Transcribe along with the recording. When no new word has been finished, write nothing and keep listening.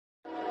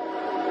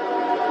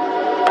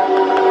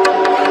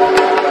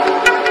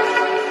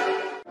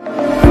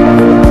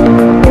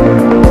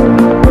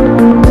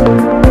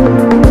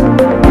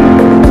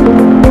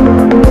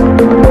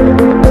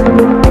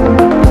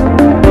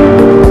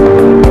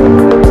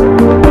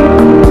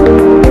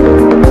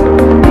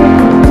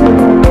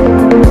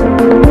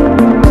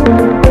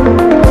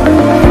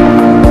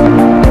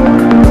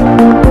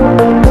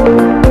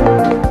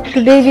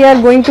today we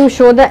are going to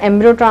show the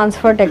embryo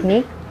transfer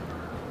technique,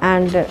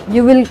 and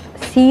you will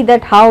see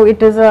that how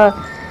it is a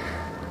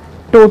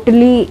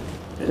totally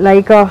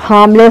like a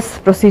harmless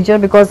procedure,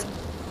 because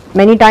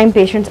many times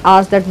patients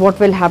ask that what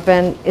will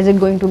happen, is it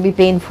going to be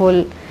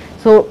painful,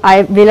 so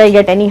will I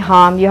get any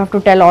harm. You have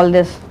to tell all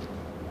this,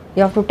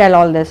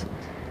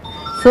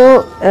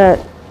 so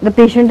the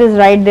patient is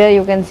right there.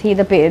 You can see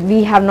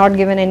we have not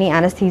given any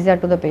anesthesia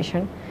to the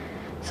patient.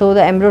 So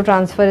the embryo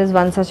transfer is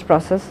one such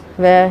process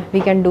where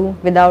we can do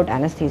without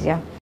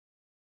anesthesia.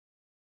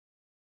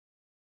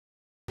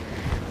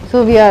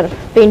 So we are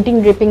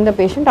painting, dripping the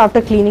patient. After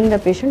cleaning the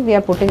patient, we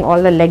are putting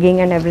all the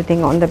legging and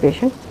everything on the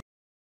patient.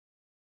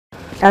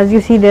 As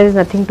you see, there is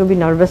nothing to be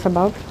nervous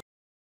about.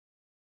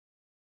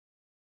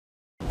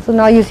 So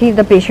now you see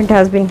the patient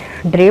has been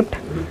draped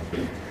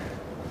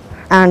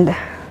and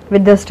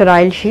with the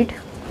sterile sheet,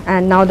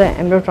 and now the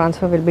embryo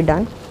transfer will be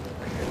done.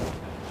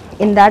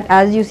 In that,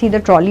 as you see, the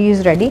trolley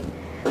is ready.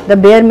 The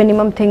bare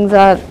minimum things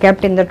are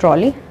kept in the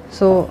trolley.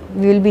 So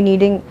we will be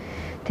needing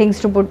things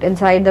to put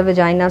inside the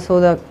vagina. So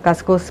the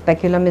cuscos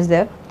speculum is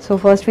there. So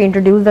first we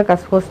introduce the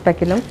cuscos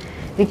speculum.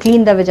 We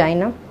clean the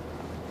vagina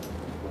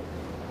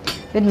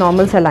with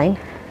normal saline,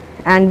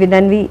 and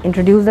then we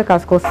introduce the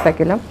cuscos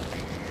speculum.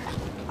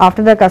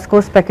 After the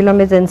cuscos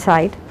speculum is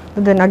inside,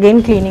 then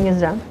again cleaning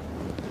is done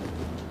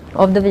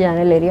of the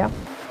vaginal area.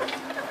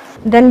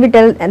 Then we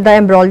tell the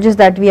embryologist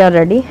that we are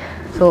ready.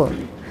 So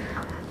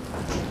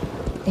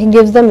he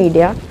gives the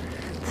media.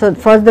 So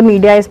first the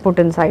media is put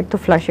inside to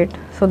flush it,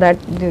 so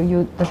that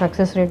the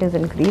success rate is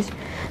increased.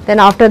 Then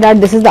after that,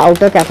 this is the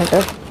outer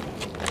catheter.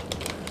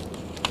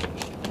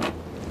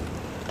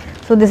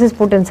 So this is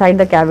put inside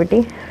the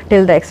cavity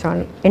till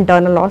the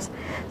internal loss.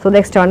 So the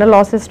external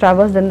loss is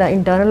traversed, then the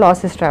internal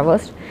loss is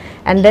traversed,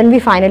 and then we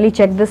finally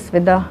check this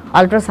with the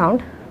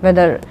ultrasound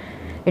whether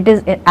it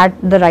is at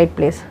the right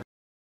place.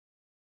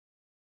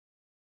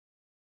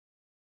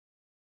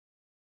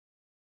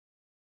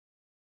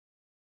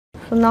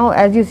 So now,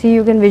 as you see,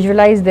 you can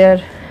visualize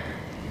there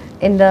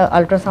in the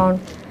ultrasound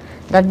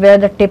that where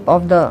the tip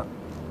of the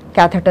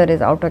catheter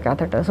is, outer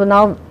catheter. So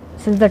now,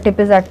 since the tip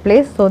is at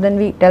place, so then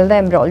we tell the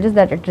embryologist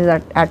that it is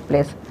at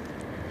place.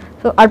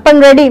 So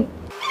Arpan, ready.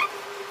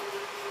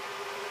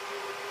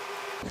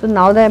 So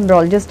now the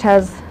embryologist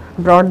has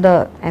brought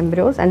the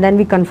embryos, and then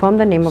we confirm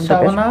the name of the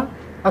patient. Shavana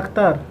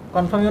Akhtar,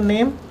 confirm your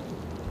name.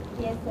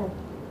 Yes, sir.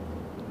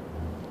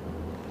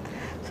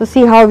 So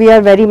see how we are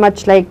very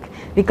much like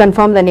we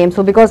confirm the name.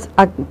 So because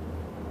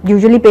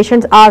usually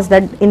patients ask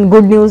that in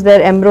good news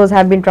their embryos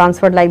have been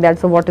transferred like that,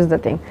 so what is the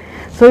thing?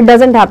 So it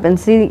doesn't happen.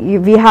 See,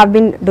 we have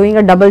been doing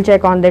a double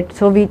check on that,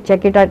 so we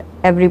check it at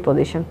every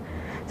position.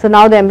 So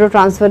now the embryo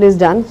transfer is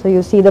done. So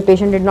you see the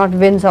patient did not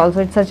wince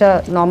also. It's such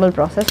a normal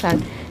process,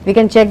 and we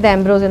can check the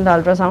embryos in the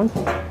ultrasound.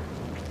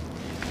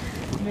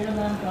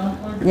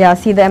 Yeah,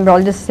 see, the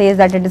embryologist says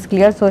that it is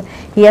clear. So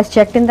he has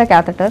checked in the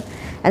catheter,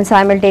 and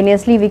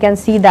simultaneously we can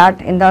see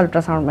that in the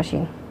ultrasound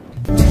machine.